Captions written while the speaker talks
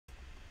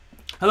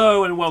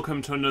Hello and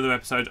welcome to another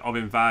episode of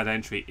Invalid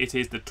Entry. It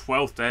is the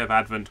 12th day of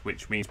Advent,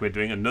 which means we're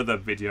doing another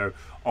video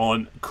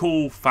on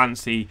cool,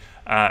 fancy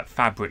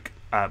Python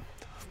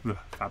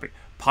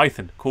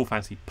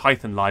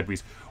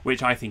libraries,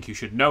 which I think you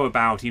should know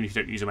about. Even if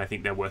you don't use them, I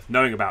think they're worth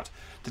knowing about.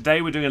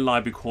 Today we're doing a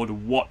library called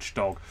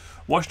Watchdog.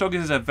 Watchdog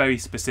is a very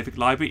specific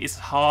library. It's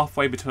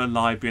halfway between a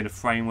library and a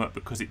framework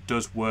because it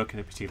does work in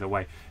a particular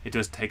way. It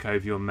does take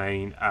over your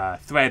main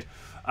thread.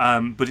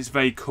 But it's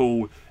very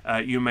cool.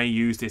 You may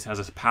use this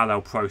as a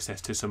parallel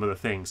process to some other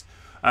things.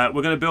 We're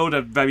going to build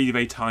a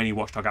very tiny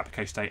Watchdog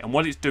application today, and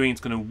what it's doing is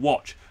going to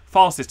watch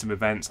file system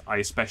events,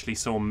 especially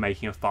someone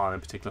making a file in a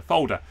particular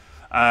folder,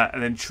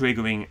 and then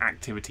triggering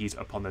activities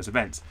upon those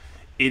events.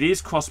 It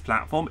is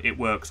cross-platform. It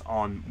works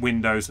on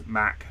Windows,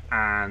 Mac,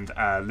 and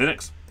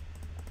Linux,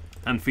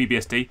 and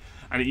FreeBSD,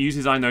 and it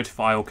uses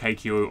iNotify or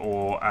KQ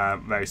or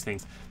various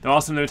things. There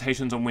are some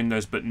limitations on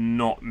Windows, but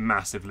not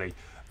massively.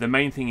 The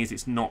main thing is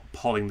it's not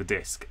polling the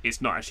disk.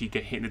 It's not actually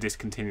hitting the disk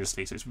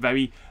continuously. So it's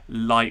very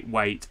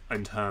lightweight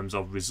in terms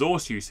of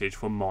resource usage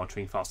for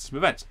monitoring file system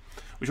events,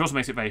 which also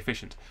makes it very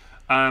efficient.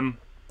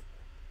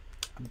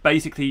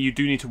 Basically, you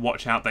do need to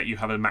watch out that you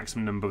have a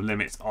maximum number of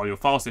limits on your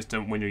file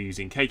system when you're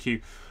using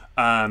KQ.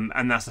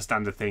 And that's a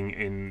standard thing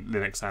in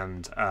Linux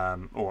and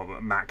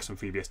or Macs and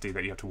FreeBSD,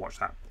 that you have to watch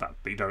that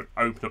you don't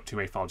open up too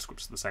many file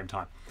descriptors at the same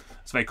time.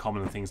 It's very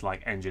common in things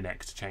like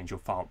Nginx to change your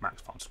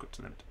max file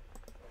descriptor limit.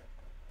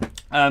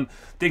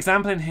 The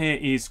example in here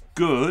is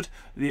good.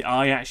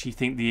 I actually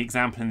think the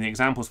example in the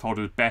examples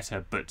folder is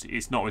better, but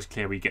it's not always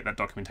clear where you get that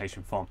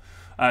documentation from.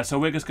 So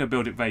we're just going to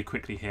build it very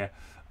quickly here.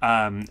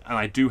 And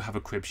I do have a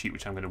crib sheet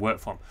which I'm going to work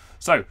from.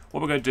 So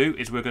what we're going to do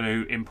is we're going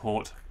to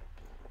import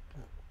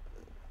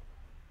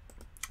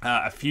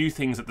a few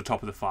things at the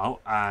top of the file,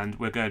 and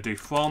we're going to do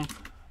from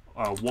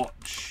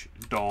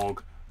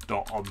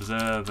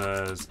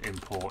watchdog.observers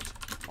import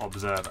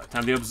observer.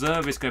 Now the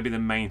observer is going to be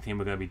the main thing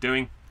we're going to be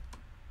doing.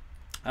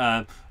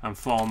 And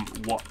from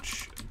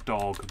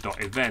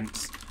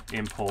watchdog.events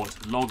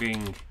import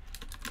logging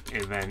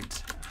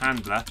event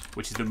handler,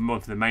 which is the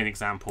main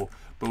example,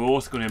 but we're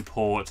also going to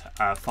import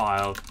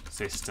file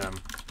system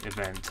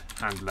event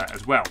handler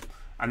as well,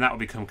 and that will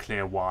become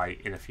clear why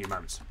in a few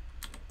moments.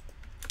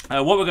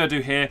 What we're going to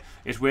do here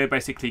is we're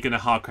basically going to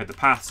hardcode the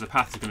path. So the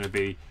path is going to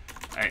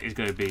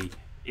be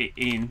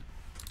in.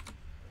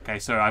 Okay,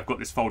 so I've got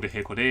this folder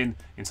here called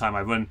inside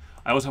my run.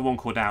 I also have one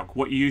called out.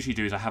 What you usually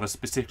do is I have a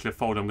particular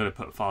folder I'm going to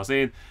put files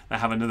in, and I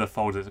have another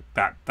folder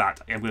that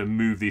I'm going to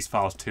move these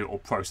files to or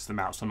process them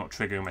out, so I'm not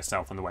triggering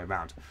myself on the way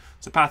around.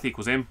 So path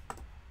equals in.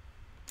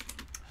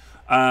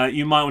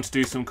 You might want to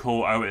do some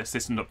cool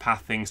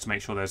system.path things to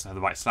make sure there's the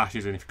right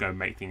slashes in if you go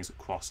make things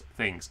across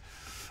things.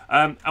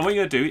 And what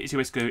you're going to do is you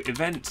just go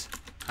event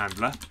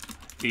handler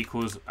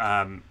equals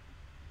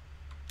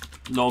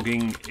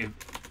logging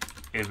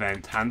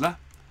event handler,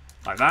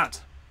 like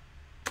that,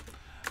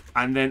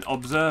 and then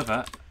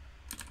observer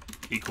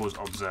equals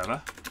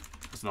observer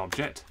as an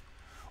object.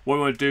 What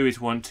we want to do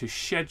is want to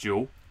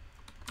schedule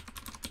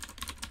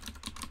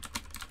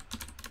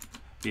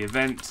the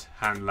event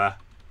handler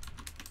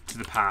to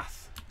the path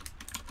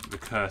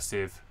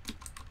recursive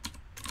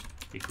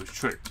equals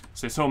true.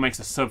 So if someone makes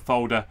a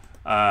subfolder,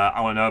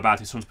 I want to know about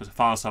it. If someone puts a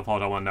file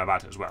subfolder, I want to know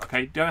about it as well.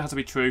 Okay, don't have to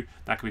be true.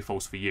 That could be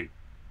false for you.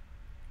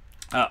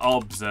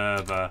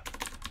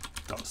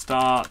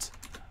 Observer.start,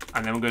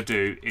 and then what we're going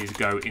to do is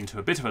go into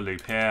a bit of a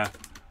loop here.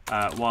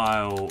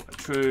 While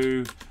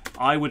true,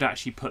 I would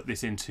actually put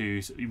this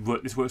into,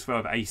 this works well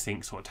with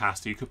async sort of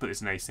task, so you could put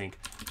this in async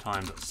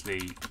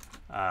time.sleep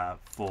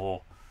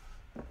for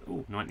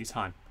 90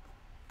 time.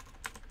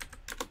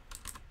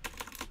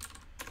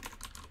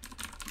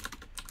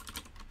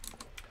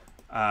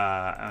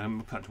 I'm going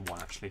to put that to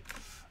 1 actually.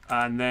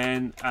 And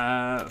then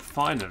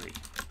finally,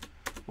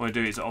 what I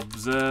do is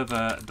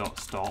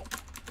observer.stop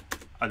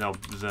and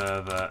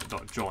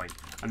observer.join.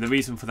 And the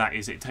reason for that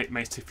is it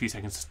makes a few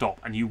seconds to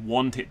stop, and you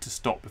want it to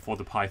stop before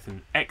the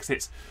Python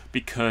exits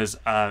because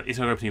it's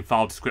opening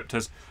file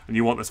descriptors, and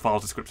you want those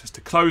file descriptors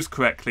to close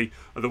correctly,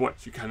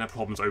 otherwise you can have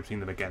problems opening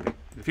them again in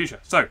the future.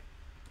 So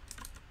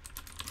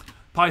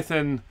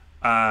Python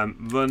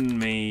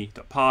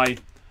runme.py.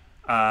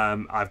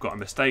 I've got a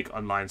mistake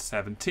on line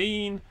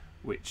 17,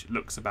 which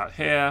looks about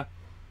here.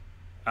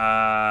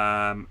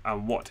 And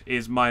what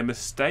is my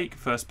mistake?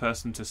 First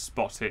person to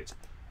spot it.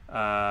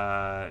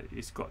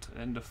 It's got an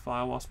end of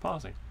file whilst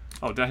parsing.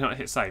 Oh, did I not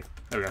hit save?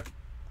 There we go.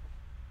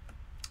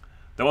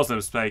 There was no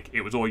mistake.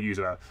 It was all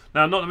user error.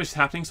 Now, not that much is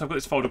happening, so I've got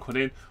this folder put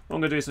in. What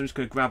I'm going to do is I'm just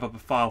going to grab up a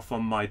file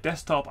from my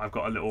desktop. I've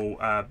got a little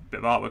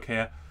bit of artwork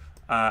here.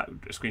 A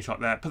screenshot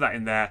there. Put that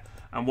in there.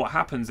 And what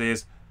happens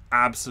is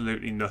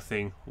absolutely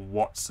nothing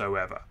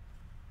whatsoever.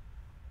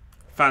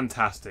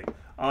 Fantastic.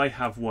 I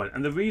have won.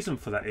 And the reason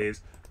for that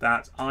is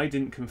that I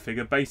didn't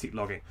configure basic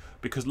logging,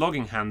 because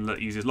logging handler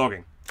uses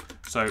logging.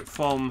 So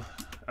from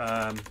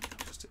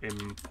just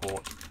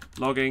import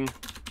logging.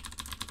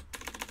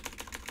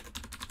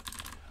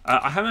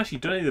 I haven't actually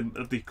done any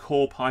of the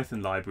core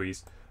Python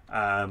libraries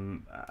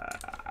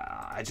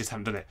I just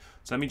haven't done it.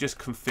 So let me just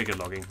configure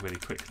logging really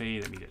quickly.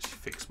 Let me just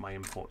fix my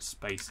import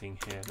spacing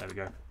here. There we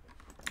go.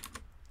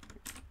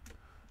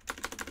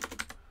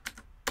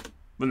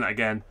 Run that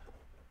again.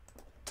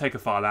 Take a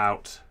file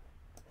out.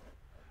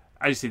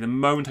 As you see, the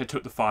moment I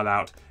took the file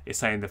out, it's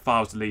saying the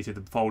file was deleted,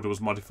 the folder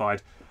was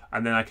modified,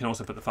 and then I can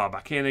also put the file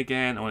back in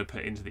again. I want to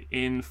put it into the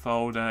in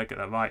folder, get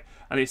that right,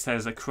 and it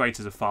says I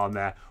created a file in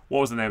there, what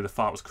was the name of the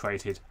file that was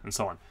created, and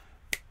so on.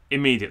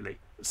 Immediately.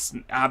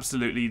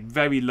 Absolutely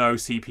very low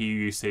CPU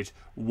usage,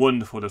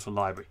 wonderful little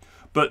library.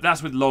 But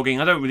that's with logging.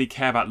 I don't really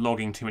care about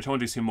logging too much. I want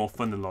to do some more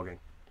fun than logging.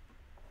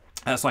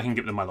 So I can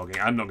give them my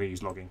logging. I'm not going to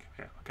use logging.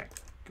 Yeah, okay,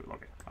 give it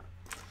logging.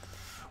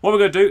 What we're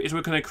going to do is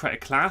we're going to create a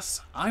class.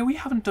 We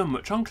haven't done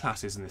much on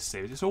classes in this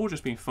series. It's all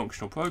just been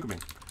functional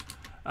programming.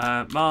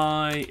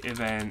 My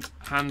event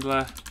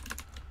handler.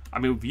 I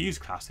mean, we've used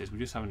classes. We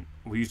just haven't.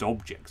 We used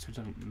objects. We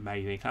haven't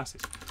made any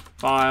classes.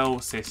 File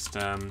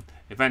system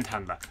event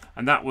handler,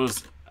 and that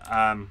was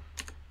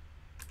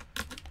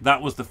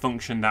the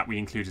function that we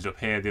included up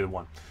here. The other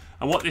one.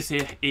 And what this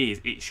here is,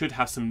 it should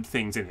have some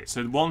things in it.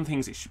 So one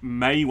things it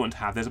may want to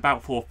have. There's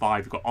about 4 or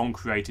 5. You've got on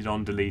created,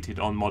 on deleted,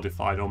 on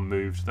modified, on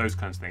moved, those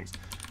kinds of things.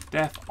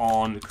 Def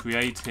on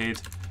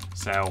created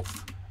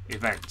self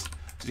event.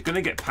 So you're going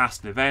to get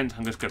past an event.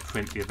 I'm just going to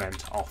print the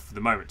event off for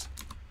the moment.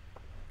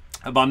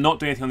 But I'm not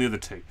doing anything on the other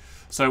two.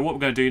 So what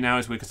we're going to do now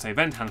is we can say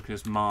event handler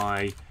is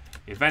my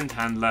event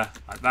handler,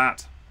 like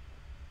that.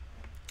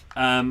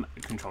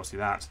 Control C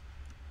that.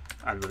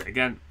 And run it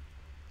again.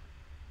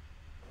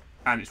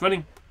 And it's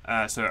running.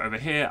 So over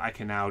here, I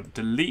can now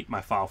delete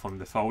my file from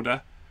the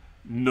folder.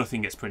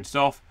 Nothing gets printed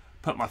off.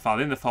 Put my file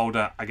in the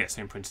folder. I get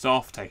something printed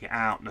off. Take it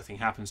out. Nothing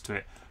happens to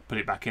it. Put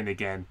it back in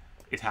again.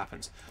 It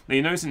happens. Now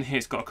you notice in here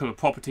it's got a couple of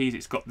properties.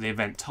 It's got the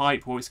event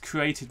type, or it's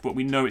created, but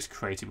we know it's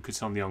created because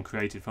it's on the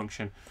onCreated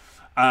function.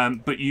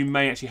 But you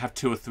may actually have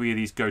 2 or 3 of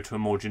these go to a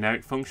more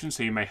generic function.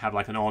 So you may have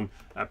like an on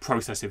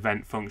process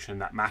event function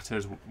that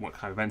matters what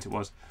kind of event it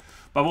was.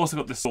 But I've also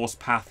got the source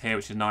path here,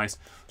 which is nice.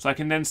 So I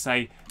can then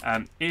say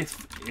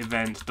if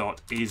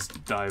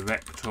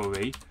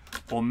event.isDirectory,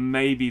 or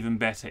maybe even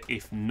better,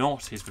 if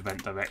not is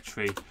event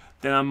directory,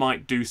 then I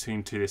might do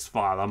something to this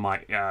file. I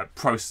might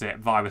process it,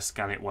 virus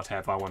scan it,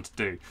 whatever I want to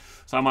do.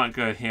 So I might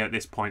go here at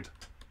this point,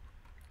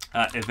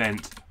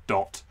 event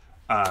dot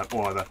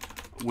or other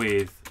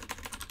with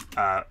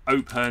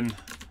open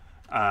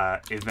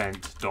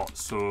event dot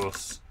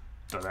source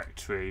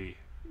directory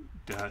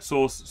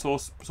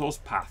source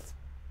path.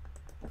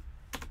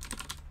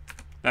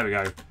 There we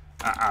go.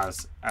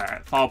 As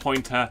file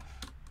pointer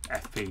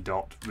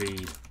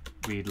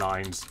fp.read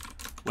lines,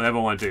 whatever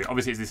I want to do.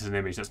 Obviously this is an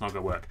image, that's not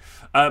going to work.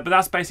 But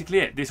that's basically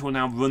it. This will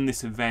now run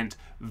this event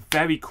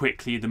very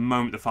quickly the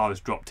moment the file is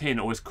dropped in,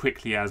 or as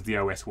quickly as the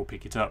OS will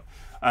pick it up.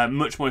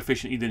 Much more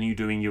efficiently than you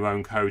doing your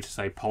own code to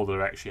say poll the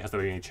directory, has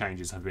there been any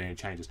changes, has there been any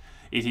changes.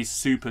 It is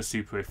super,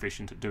 super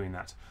efficient at doing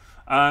that.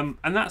 And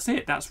that's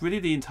it. That's really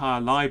the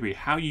entire library.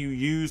 How you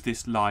use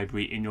this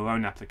library in your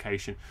own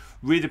application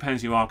really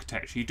depends on your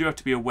architecture. You do have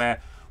to be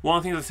aware. One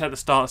of the things I said at the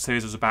start of the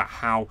series was about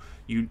how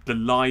the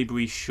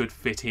library should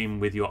fit in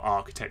with your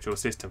architectural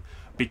system.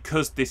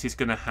 Because this is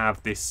going to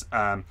have this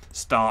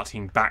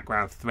starting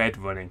background thread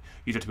running,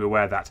 you have to be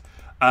aware of that.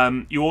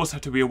 You also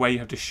have to be aware you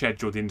have to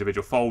schedule the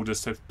individual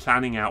folders, so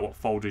planning out what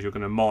folders you're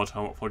going to monitor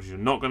and what folders you're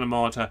not going to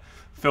monitor,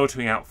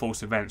 filtering out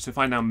false events. So if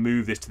I now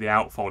move this to the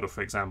out folder,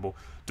 for example,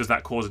 does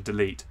that cause a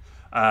delete?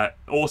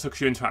 Also, because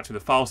you interact with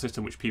the file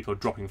system, which people are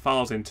dropping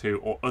files into,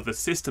 or other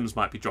systems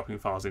might be dropping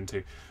files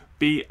into,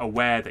 be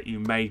aware that you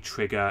may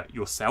trigger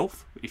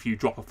yourself. If you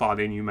drop a file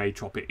in, you may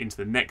drop it into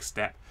the next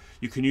step.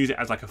 You can use it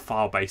as like a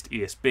file-based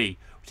ESB,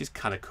 which is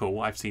kind of cool.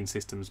 I've seen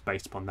systems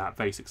based upon that,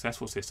 very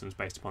successful systems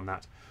based upon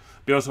that.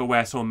 Be also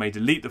aware someone may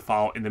delete the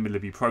file in the middle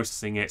of you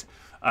processing it.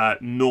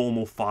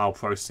 Normal file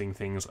processing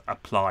things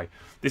apply.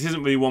 This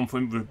isn't really one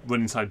for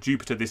run inside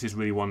Jupyter. This is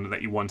really one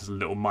that you want as a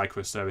little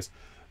microservice.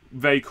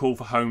 Very cool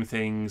for home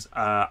things.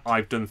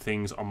 I've done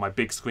things on my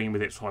big screen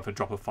with it, so if I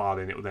drop a file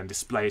in, it will then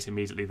display it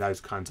immediately, those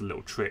kinds of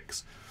little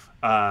tricks.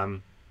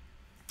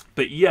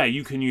 But yeah,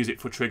 you can use it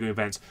for triggering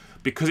events.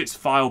 Because it's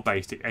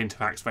file-based, it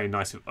interacts very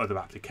nice with other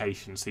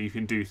applications. So you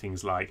can do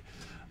things like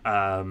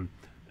have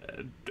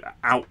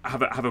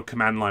a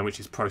command line which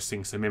is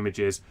processing some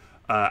images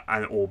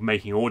or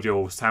making audio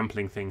or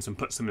sampling things and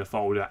put some in a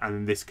folder,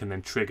 and this can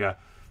then trigger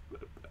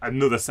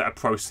another set of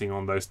processing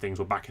on those things,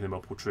 or backing them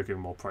up, or triggering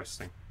more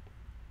processing.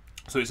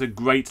 So it's a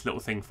great little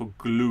thing for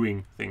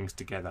gluing things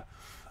together.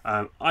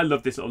 I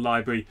love this little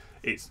library.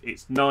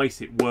 It's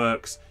nice, it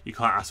works. You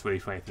can't ask really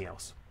for anything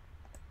else.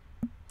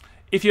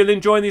 If you're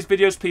enjoying these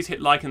videos, please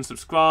hit like and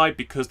subscribe,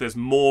 because there's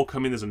more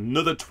coming. There's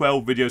another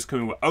 12 videos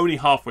coming. We're only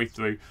halfway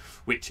through,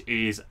 which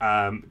is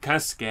kind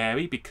of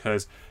scary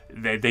because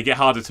they get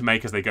harder to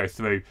make as they go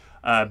through.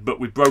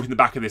 But we've broken the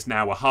back of this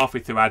now. We're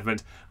halfway through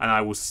Advent, and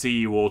I will see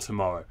you all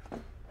tomorrow.